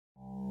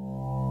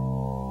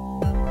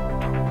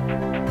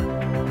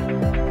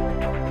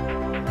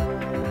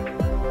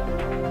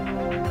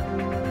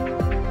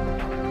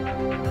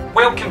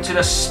welcome to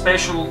this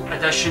special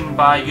edition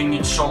by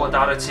Union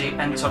Solidarity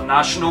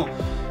International.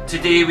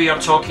 Today we are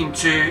talking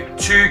to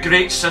two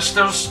great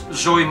sisters,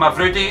 Zoe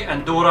Mavroudi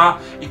and Dora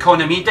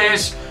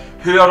Oikonomides,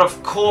 who are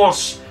of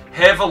course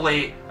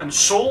heavily and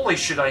solely,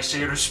 should I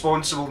say,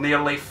 responsible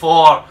nearly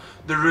for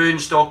the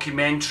Ruins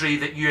documentary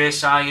that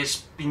USI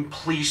has been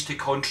pleased to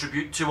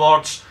contribute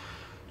towards.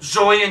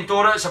 Zoe and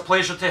Dora, it's a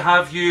pleasure to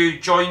have you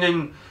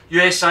joining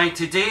USI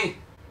today.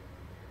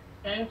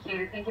 Thank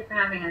you for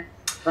having us.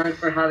 Thanks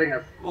for having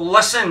us. Well,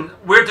 listen,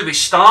 where do we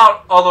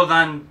start other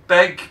than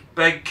big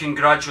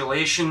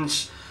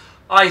congratulations?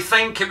 I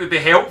think it would be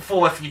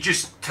helpful if you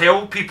just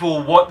tell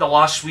people what the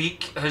last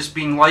week has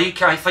been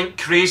like. I think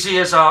crazy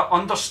is an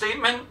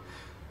understatement. Do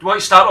you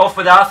want to start off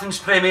with Athens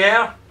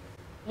premiere?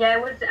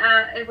 Yeah,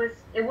 it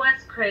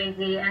was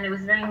crazy, and it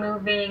was very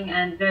moving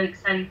and very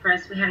exciting for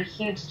us. We had a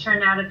huge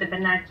turnout at the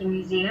Benaki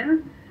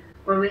Museum,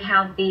 where we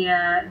held the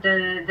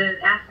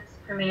Athens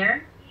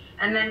premiere,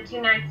 and then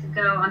 2 nights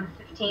ago on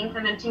the 15th,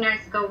 and then 2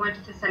 nights ago we went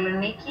to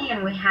Thessaloniki,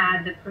 and we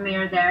had the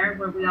premiere there,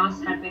 where we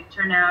also had a big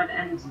turnout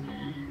and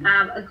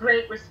a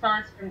great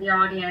response from the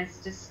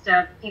audience. Just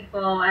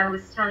people. I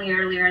was telling you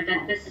earlier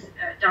that this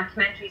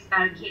documentary is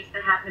about a case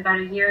that happened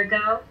about a year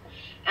ago.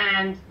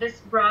 And this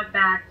brought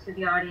back to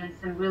the audience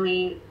some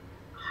really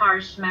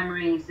harsh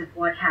memories of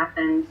what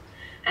happened,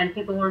 and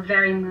people were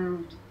very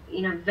moved.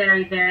 You know,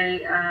 very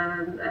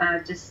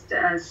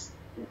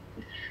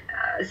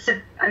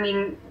I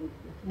mean,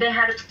 they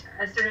had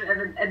a sort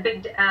of a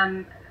big,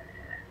 I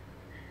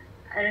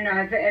don't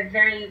know,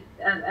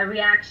 a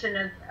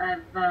reaction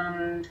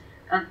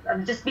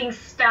of just being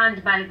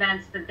stunned by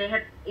events that they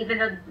had, even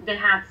though they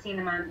had seen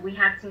them we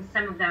had seen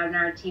some of that on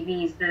our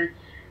TVs. The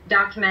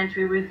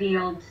documentary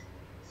revealed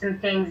some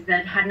things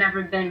that had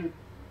never been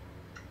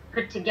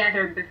put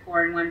together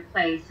before in one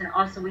place, and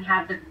also we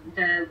had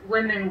the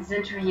women's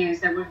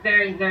interviews that were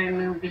very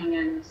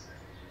moving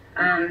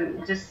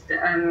and just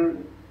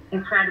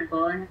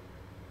incredible. And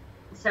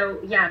so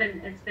yeah,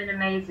 it's been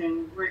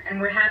amazing.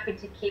 We're happy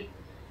to keep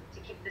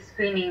the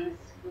screenings.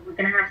 We're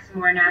going to have some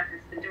more in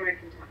Athens, but Dora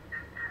can talk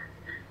about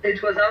that.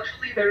 It was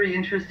actually very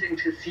interesting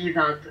to see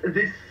that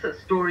this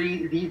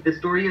story, the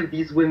story of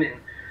these women.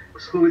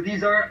 So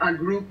these are a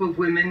group of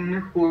women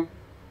who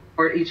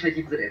are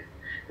HIV positive.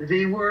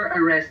 They were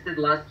arrested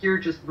last year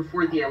just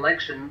before the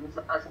elections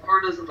as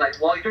part of a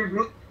wider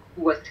group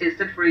who was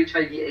tested for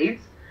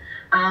HIV/AIDS,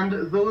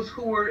 and those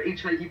who were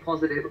HIV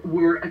positive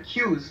were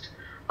accused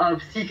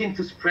of seeking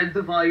to spread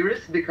the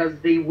virus because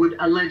they would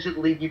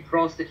allegedly be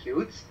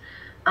prostitutes,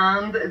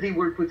 and they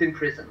were put in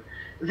prison.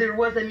 There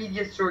was a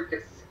media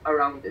circus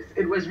around this.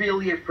 It was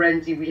really a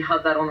frenzy. We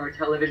had that on our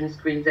television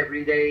screens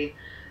every day.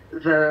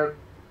 The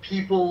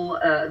people,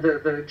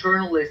 the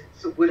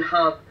journalists would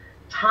have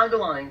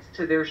taglines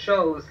to their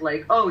shows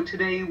like, oh,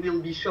 today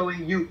we'll be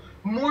showing you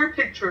more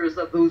pictures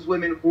of those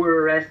women who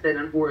were arrested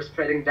and who were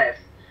spreading death.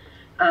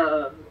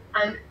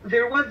 And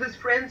there was this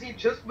frenzy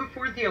just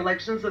before the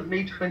elections of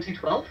May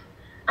 2012,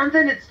 and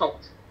then it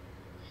stopped.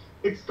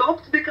 It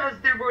stopped because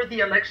there were the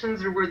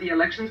elections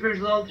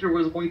results, there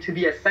was going to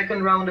be a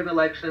second round of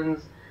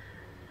elections.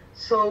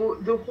 So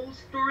the whole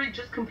story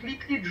just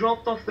completely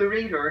dropped off the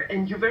radar,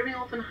 and you very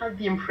often had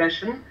the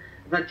impression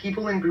that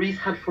people in Greece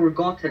had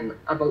forgotten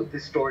about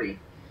this story.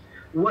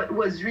 What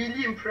was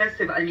really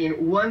impressive, I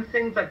mean, one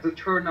thing that the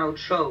turnout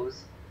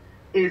shows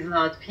is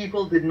that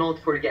people did not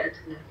forget.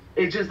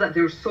 It's just that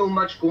there's so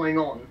much going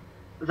on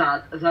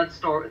that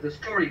the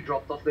story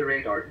dropped off the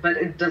radar. But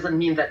it doesn't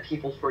mean that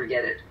people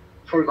forgot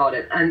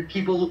it. And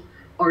people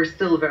are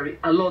still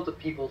a lot of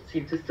people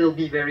seem to still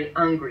be very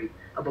angry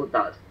about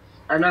that.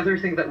 Another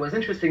thing that was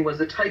interesting was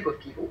the type of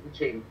people who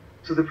came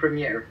to the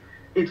premiere.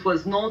 It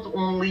was not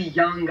only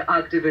young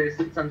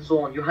activists and so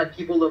on. You had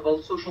people of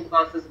all social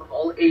classes, of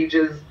all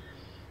ages,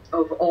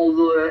 of all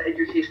the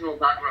educational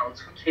backgrounds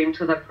who came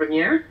to that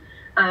premiere,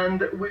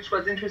 and which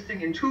was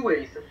interesting in two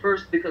ways.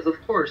 First, because of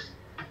course,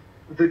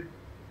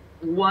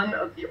 one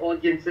of the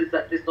audiences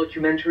that this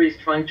documentary is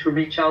trying to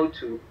reach out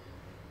to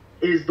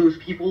is those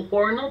people who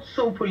are not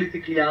so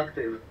politically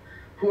active,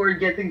 who are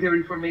getting their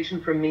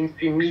information from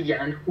mainstream media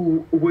and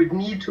who would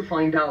need to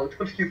find out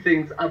a few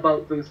things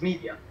about those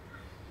media.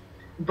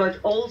 But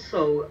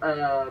also,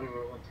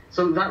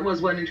 so that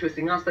was one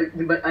interesting aspect,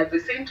 but at the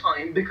same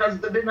time, because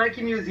the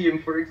Benaki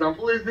Museum, for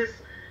example, is this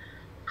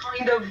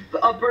kind of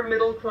upper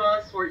middle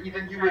class, or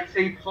even you would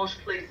say posh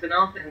place in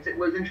Athens, it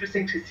was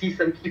interesting to see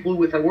some people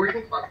with a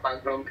working class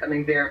background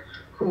coming there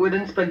who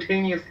wouldn't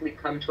spontaneously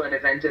come to an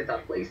event in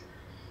that place.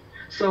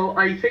 So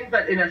I think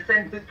that in a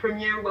sense, this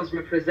premiere was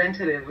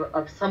representative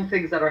of some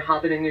things that are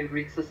happening in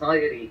Greek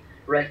society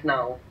right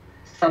now,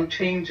 some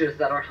changes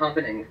that are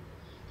happening.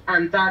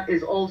 And that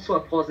is also a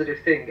positive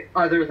thing,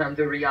 other than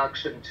the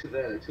reaction to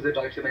the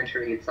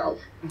documentary itself.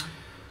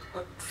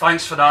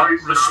 Thanks for that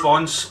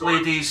response,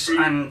 ladies.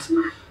 And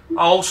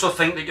I also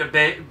think that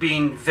you're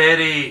being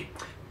very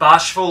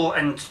bashful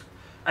and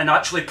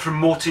actually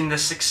promoting the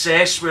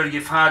success where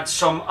you've had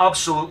some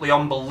absolutely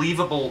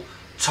unbelievable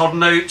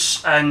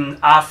turnouts in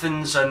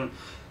Athens, and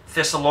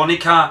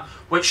Thessalonica,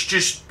 which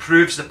just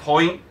proves the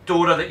point,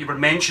 Dora, that you were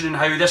mentioning,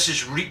 how this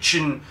is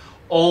reaching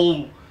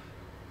all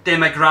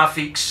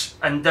demographics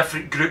and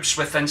different groups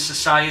within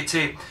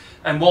society.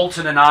 And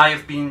Walton and I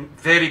have been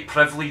very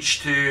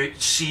privileged to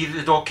see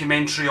the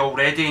documentary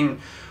already, and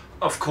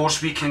of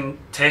course we can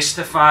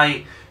testify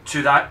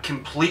to that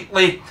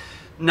completely.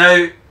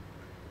 Now,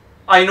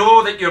 I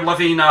know that you're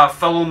living a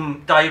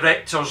film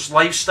director's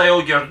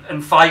lifestyle, you're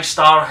in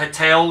 5-star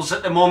hotels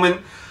at the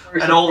moment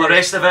and all the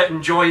rest of it,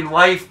 enjoying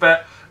life,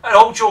 but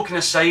all joking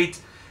aside,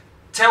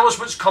 tell us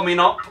what's coming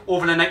up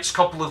over the next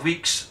couple of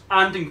weeks,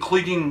 and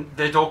including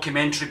the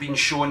documentary being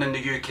shown in the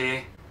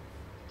UK.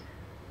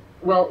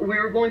 Well,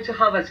 we're going to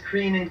have a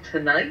screening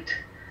tonight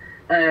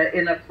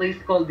in a place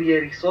called the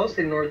Erissos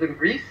in northern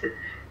Greece.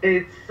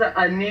 It's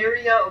an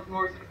area of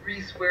northern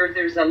Greece where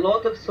there's a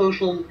lot of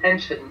social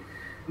tension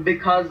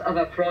because of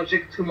a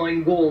project to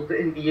mine gold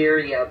in the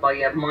area by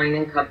a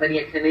mining company,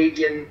 a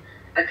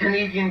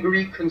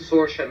Canadian-Greek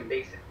consortium,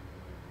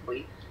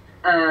 basically.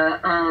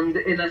 And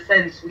in a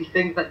sense, we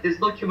think that this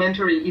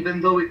documentary,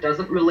 even though it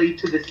doesn't relate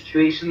to the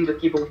situation the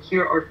people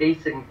here are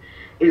facing,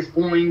 is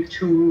going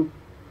to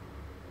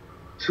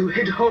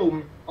hit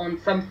home on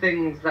some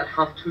things that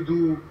have to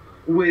do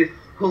with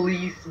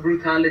police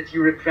brutality,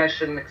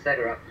 repression,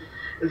 etc.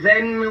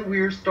 Then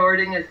we're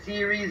starting a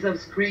series of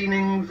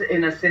screenings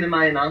in a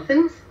cinema in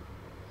Athens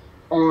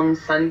on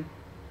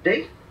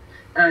Sunday.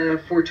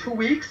 For 2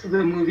 weeks,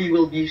 the movie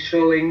will be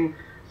showing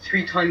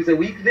 3 times a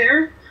week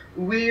there.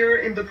 We're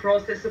in the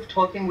process of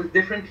talking with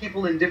different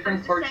people in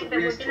different parts of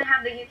Greece. We're going to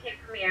have the UK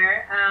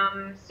premiere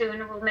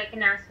soon. We'll make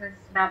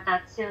announcements about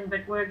that soon.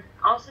 But we're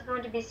also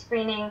going to be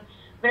screening.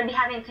 We're going to be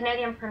having a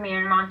Canadian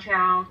premiere in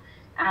Montreal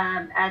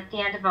at the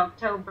end of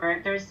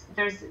October. There's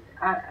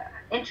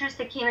interest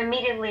that came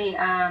immediately.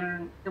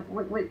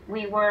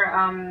 We were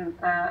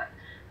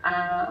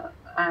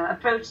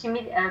approached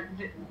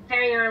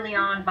very early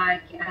on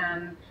by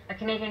a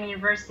Canadian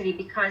university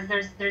because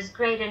there's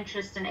great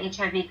interest in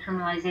HIV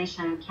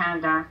criminalization in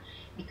Canada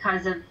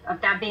because of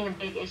that being a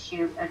big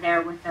issue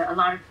there with a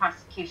lot of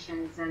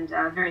prosecutions and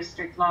very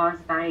strict laws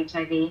about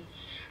HIV.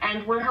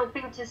 And we're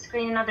hoping to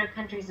screen in other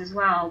countries as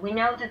well. We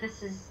know that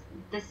this is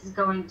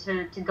going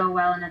to go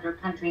well in other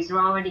countries.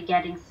 We're already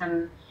getting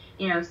some,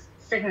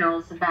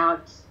 signals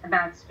about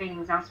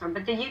screenings elsewhere.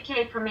 But the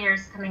UK premiere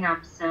is coming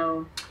up,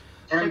 so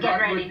get ready. And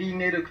that would be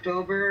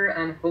mid-October,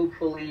 and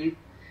hopefully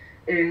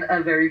in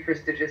a very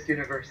prestigious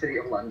University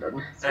of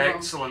London.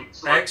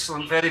 Excellent,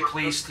 excellent. Very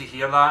pleased to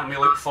hear that, and we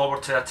look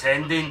forward to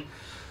attending.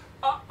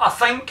 I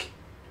think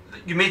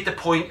you made the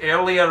point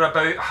earlier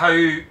about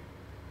how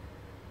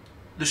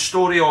the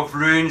story of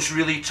Ruins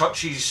really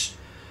touches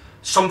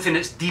something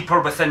that's deeper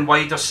within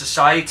wider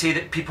society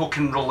that people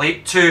can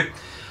relate to.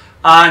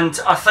 And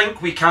I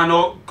think we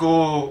cannot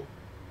go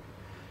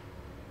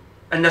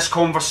in this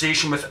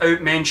conversation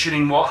without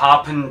mentioning what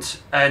happened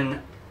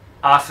in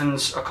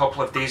Athens a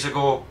couple of days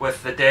ago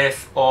with the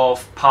death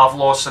of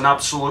Pavlos, an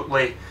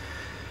absolutely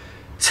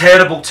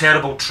terrible,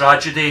 terrible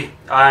tragedy.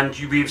 And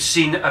we've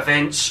seen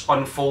events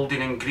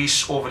unfolding in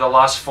Greece over the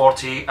last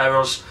 48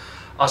 hours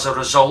as a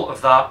result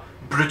of that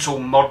brutal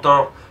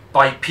murder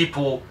by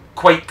people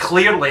quite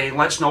clearly,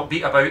 let's not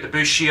beat about the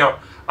bush here,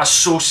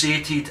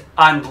 associated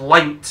and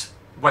linked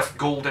with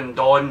Golden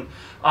Dawn.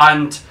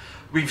 And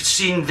we've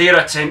seen their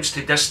attempts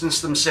to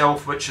distance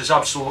themselves, which is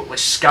absolutely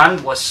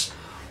scandalous.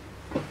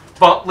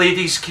 But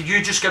ladies, can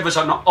you just give us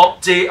an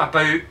update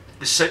about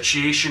the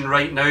situation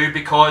right now?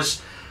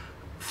 Because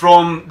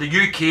from the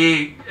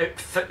UK,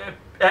 it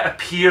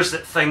appears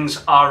that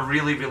things are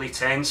really, really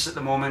tense at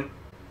the moment.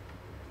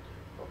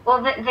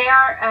 Well, they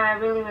are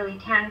really, really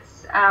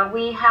tense.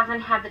 We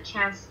haven't had the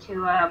chance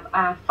to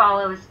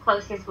follow as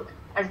closely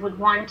as would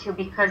want to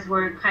because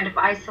we're kind of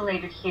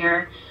isolated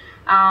here.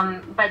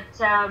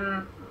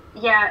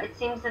 Yeah, it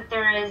seems that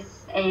there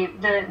is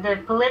the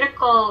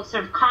political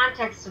sort of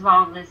context of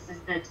all of this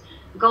is that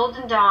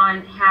Golden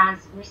Dawn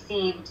has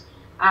received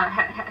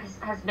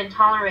has been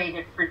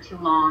tolerated for too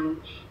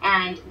long,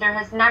 and there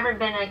has never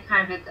been a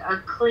kind of a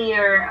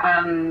clear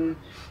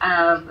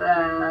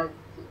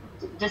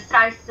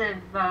decisive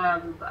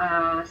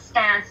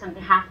stance on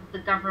behalf of the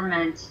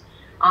government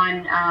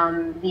on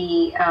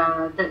the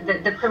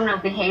criminal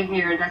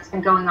behavior that's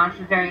been going on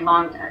for a very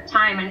long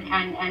time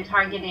and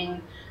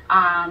targeting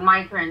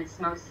migrants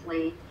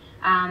mostly.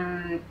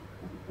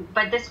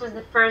 But this was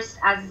the first,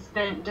 as it's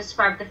been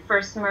described, the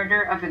first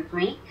murder of a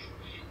Greek.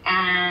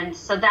 And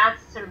so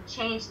that's sort of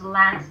changed the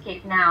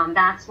landscape now, and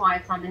that's why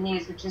it's on the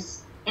news, which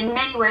is in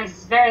many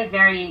ways very,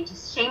 very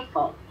just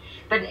shameful.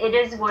 But it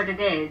is what it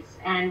is,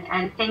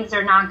 and things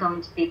are not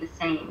going to be the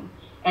same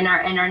in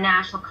our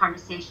national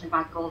conversation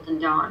about Golden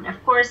Dawn.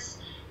 Of course,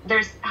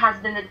 has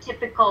been the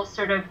typical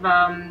sort of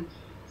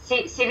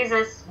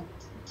Syriza's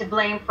to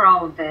blame for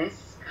all of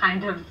this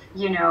kind of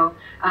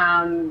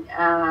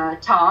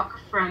talk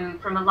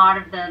from a lot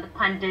of the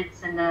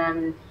pundits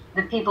and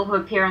the people who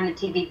appear on the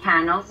TV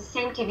panels, the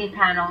same TV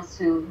panels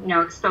who, you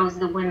know, expose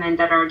the women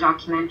that our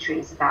documentary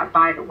is about,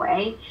 by the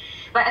way.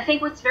 But I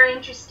think what's very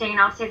interesting, and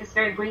I'll say this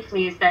very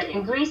briefly, is that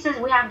in Greece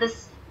we have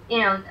this, you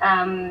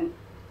know,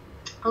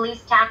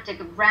 police tactic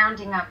of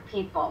rounding up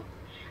people.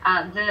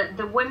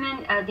 The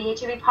women, the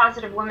HIV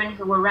positive women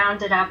who were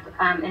rounded up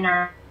in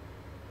our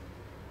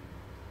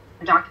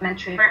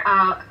documentary were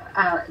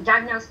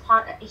diagnosed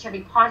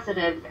HIV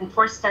positive and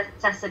forced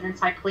tested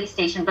inside police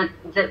station, but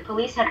the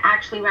police had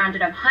actually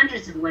rounded up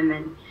hundreds of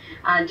women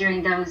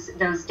during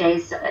those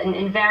days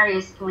in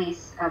various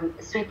police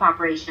sweep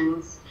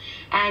operations.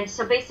 And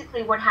so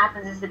basically what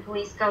happens is the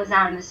police goes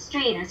out in the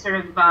street and sort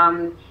of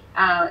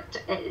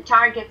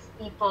targets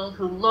people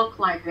who look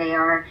like they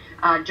are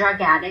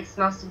drug addicts.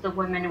 Most of the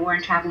women who were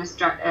intravenous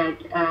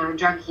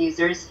drug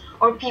users,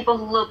 or people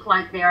who look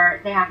like they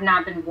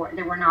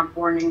were not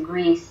born in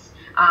Greece.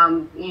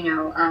 You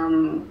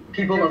know,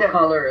 people of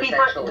color,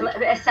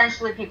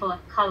 essentially people of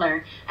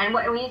color. And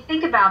when you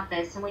think about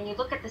this, and when you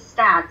look at the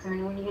stats, I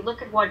mean, when you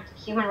look at what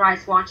Human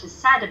Rights Watch has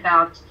said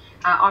about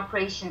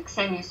Operation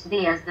Xenius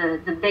as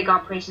the big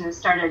operation that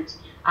started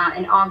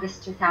in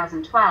August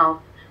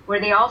 2012, where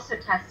they also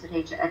tested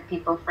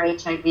people for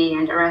HIV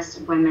and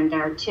arrested women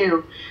there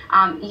too.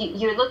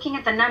 You're looking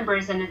at the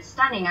numbers and it's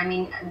stunning. I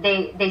mean,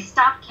 they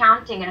stopped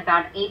counting at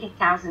about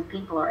 80,000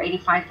 people or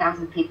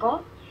 85,000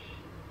 people.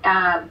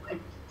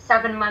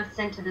 7 months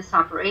into this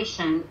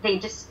operation, they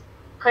just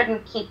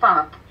couldn't keep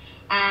up.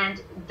 And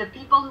the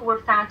people who were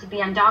found to be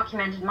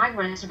undocumented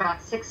migrants are about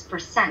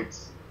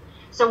 6%.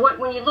 So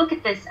when you look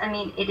at this, I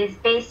mean, it is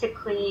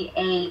basically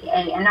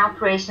an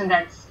operation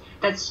that's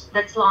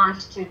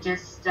launched to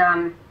just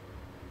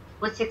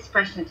what's the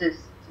expression, to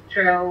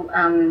throw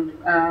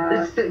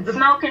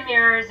smoke and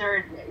mirrors,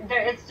 or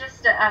it's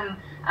just an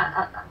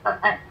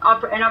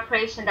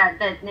operation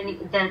that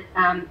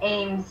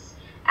aims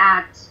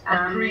at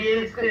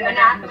an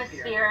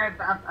atmosphere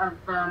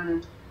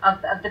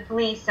of the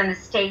police and the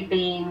state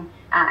being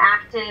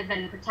active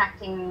and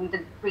protecting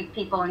the Greek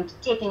people and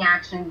taking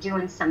action,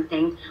 doing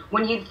something.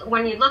 When you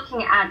look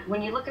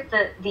at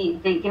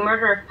the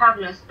murder of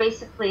Pavlos,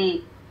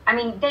 basically, I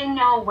mean, they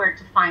know where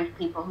to find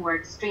people who are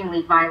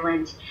extremely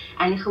violent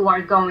and who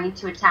are going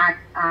to attack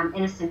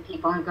innocent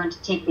people and going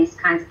to take these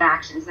kinds of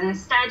actions. And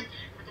instead,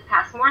 for the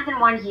past more than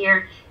 1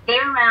 year,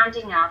 they're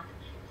rounding up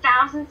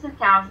thousands and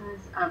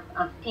thousands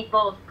of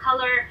people of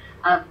color,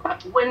 of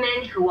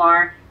women who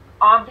are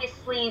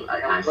obviously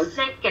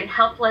sick and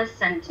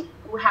helpless and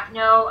who have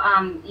no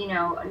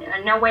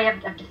way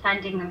of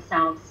defending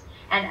themselves.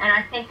 And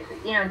I think,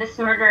 you know, this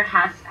murder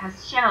has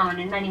shown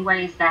in many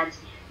ways that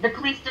the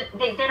police,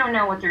 they don't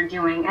know what they're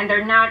doing, and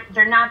they're not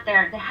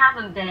there. They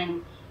haven't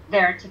been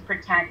there to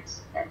protect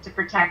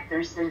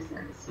their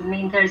citizens. I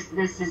mean,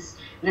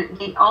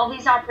 all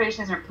these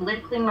operations are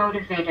politically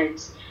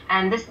motivated,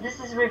 and this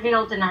is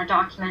revealed in our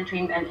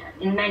documentary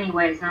in many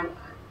ways.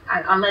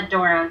 I'll let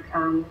Dora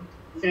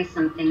say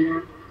something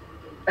now.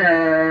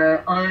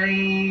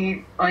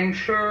 I'm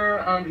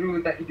sure,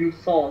 Andrew, that you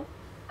saw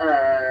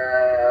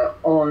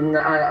on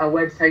a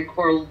website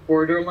called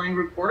Borderline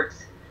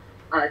Reports,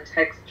 a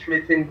text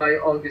written by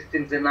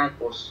Augustin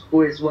Xenakos,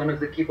 who is one of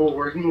the people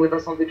working with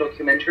us on the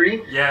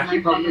documentary. Yeah.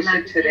 He published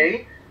it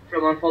today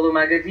from Unfollow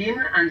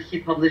magazine, and he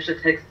published a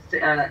text,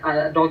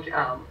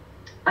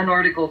 an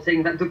article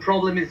saying that the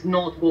problem is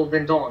not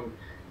Golden Dawn,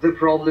 the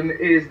problem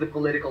is the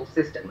political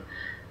system.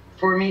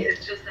 For me,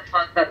 it's just the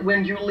fact that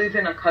when you live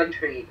in a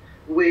country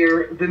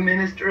where the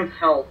Minister of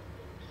Health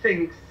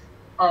thinks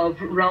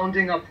of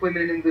rounding up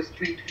women in the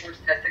street, force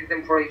testing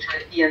them for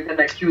HIV, and then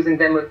accusing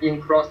them of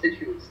being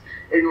prostitutes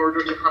in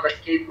order to have a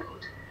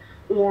scapegoat,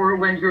 or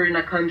when you're in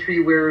a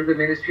country where the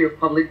Ministry of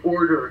Public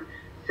Order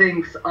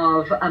thinks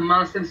of a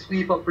massive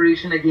sweep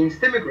operation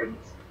against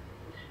immigrants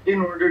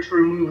in order to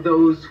remove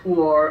those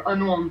who are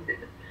unwanted,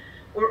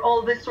 or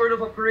all this sort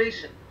of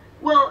operation.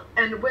 Well,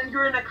 and when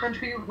you're in a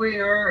country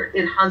where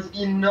it has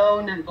been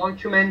known and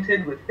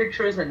documented with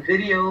pictures and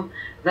video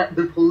that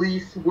the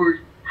police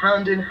work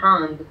hand in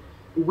hand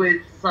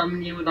with some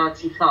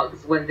neo-Nazi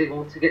thugs when they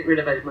want to get rid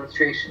of a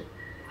demonstration,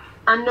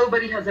 and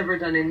nobody has ever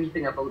done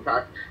anything about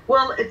that,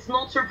 well, it's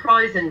not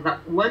surprising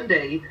that one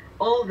day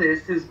all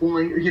this is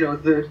going, you know,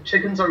 the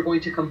chickens are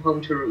going to come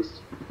home to roost.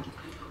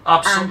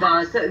 Absolutely.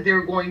 And that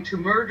they're going to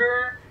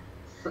murder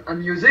a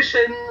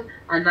musician,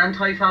 an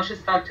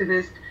anti-fascist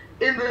activist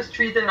in the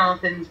street in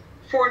Athens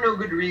for no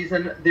good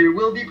reason. There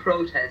will be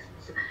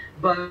protests,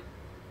 but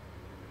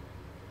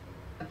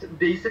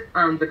basic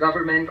and the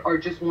government are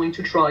just going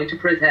to try to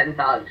pretend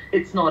that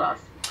it's not us.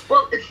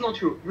 Well, it's not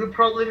true. The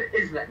problem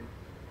is them.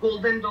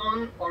 Golden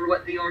Dawn are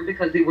what they are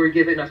because they were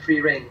given a free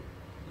rein.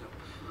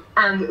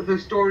 And the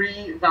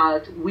story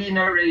that we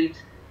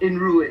narrate in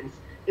Ruins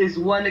is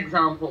one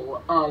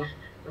example of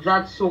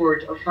that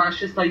sort of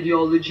fascist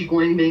ideology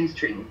going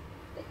mainstream.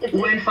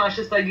 When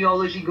fascist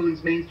ideology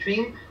goes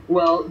mainstream,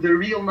 well, the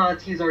real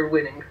Nazis are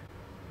winning.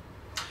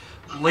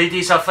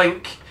 Ladies, I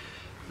think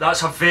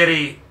that's a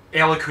very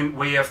eloquent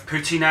way of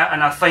putting it,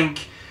 and I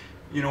think,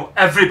 you know,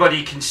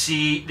 everybody can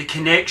see the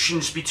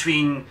connections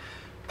between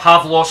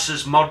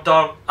Pavlos's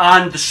murder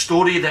and the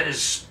story that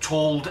is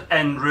told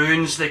in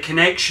Runes. The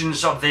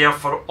connections are there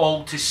for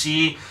all to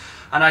see,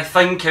 and I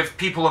think if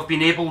people have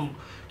been able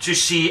to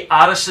see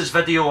Aris's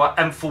video at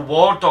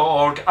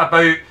infowar.org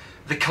about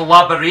the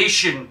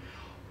collaboration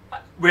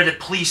where the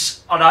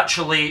police are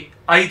actually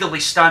idly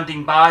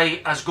standing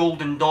by as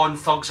Golden Dawn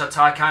thugs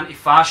attack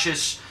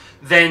anti-fascists,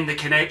 then the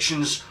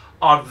connections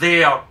are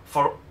there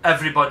for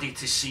everybody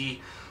to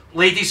see.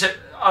 Ladies,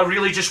 I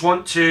really just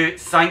want to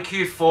thank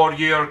you for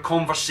your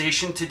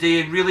conversation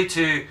today, and really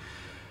to,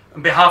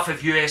 on behalf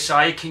of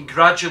USI,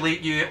 congratulate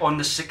you on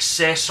the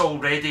success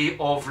already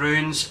of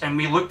Runes, and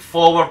we look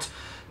forward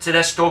to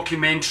this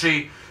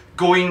documentary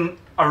going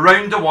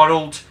around the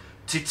world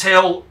to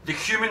tell the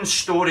human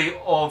story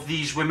of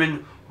these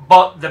women,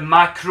 but the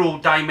macro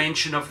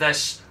dimension of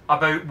this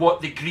about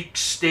what the Greek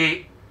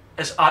state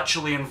is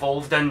actually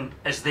involved in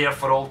is there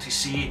for all to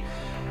see.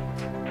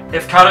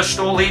 If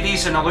Caristo,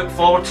 ladies, and I look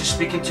forward to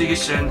speaking to you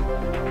soon.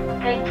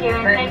 Thank you,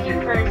 and thank you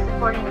for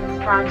supporting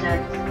this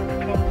project.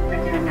 Thank you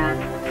for doing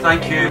that.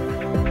 Thank you.